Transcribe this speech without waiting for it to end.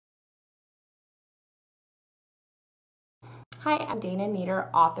Hi, I'm Dana Nieder,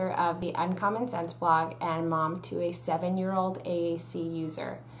 author of the Uncommon Sense blog and mom to a 7-year-old AAC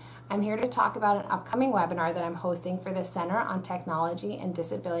user. I'm here to talk about an upcoming webinar that I'm hosting for the Center on Technology and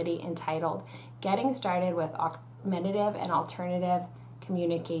Disability entitled Getting Started with Augmentative and Alternative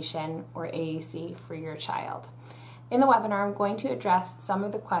Communication, or AAC, for your child. In the webinar, I'm going to address some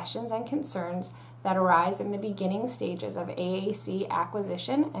of the questions and concerns that arise in the beginning stages of AAC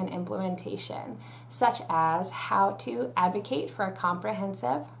acquisition and implementation, such as how to advocate for a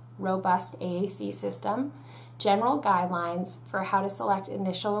comprehensive, robust AAC system, general guidelines for how to select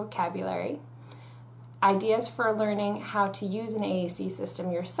initial vocabulary, ideas for learning how to use an AAC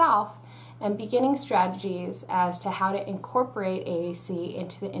system yourself, and beginning strategies as to how to incorporate AAC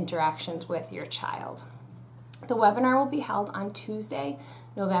into the interactions with your child. The webinar will be held on Tuesday,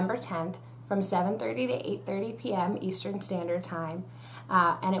 November 10th, from 7:30 to 8:30 p.m. Eastern Standard Time,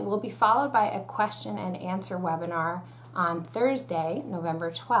 and it will be followed by a question and answer webinar on Thursday,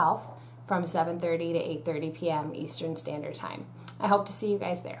 November 12th, from 7:30 to 8:30 p.m. Eastern Standard Time. I hope to see you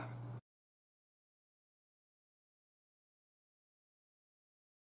guys there.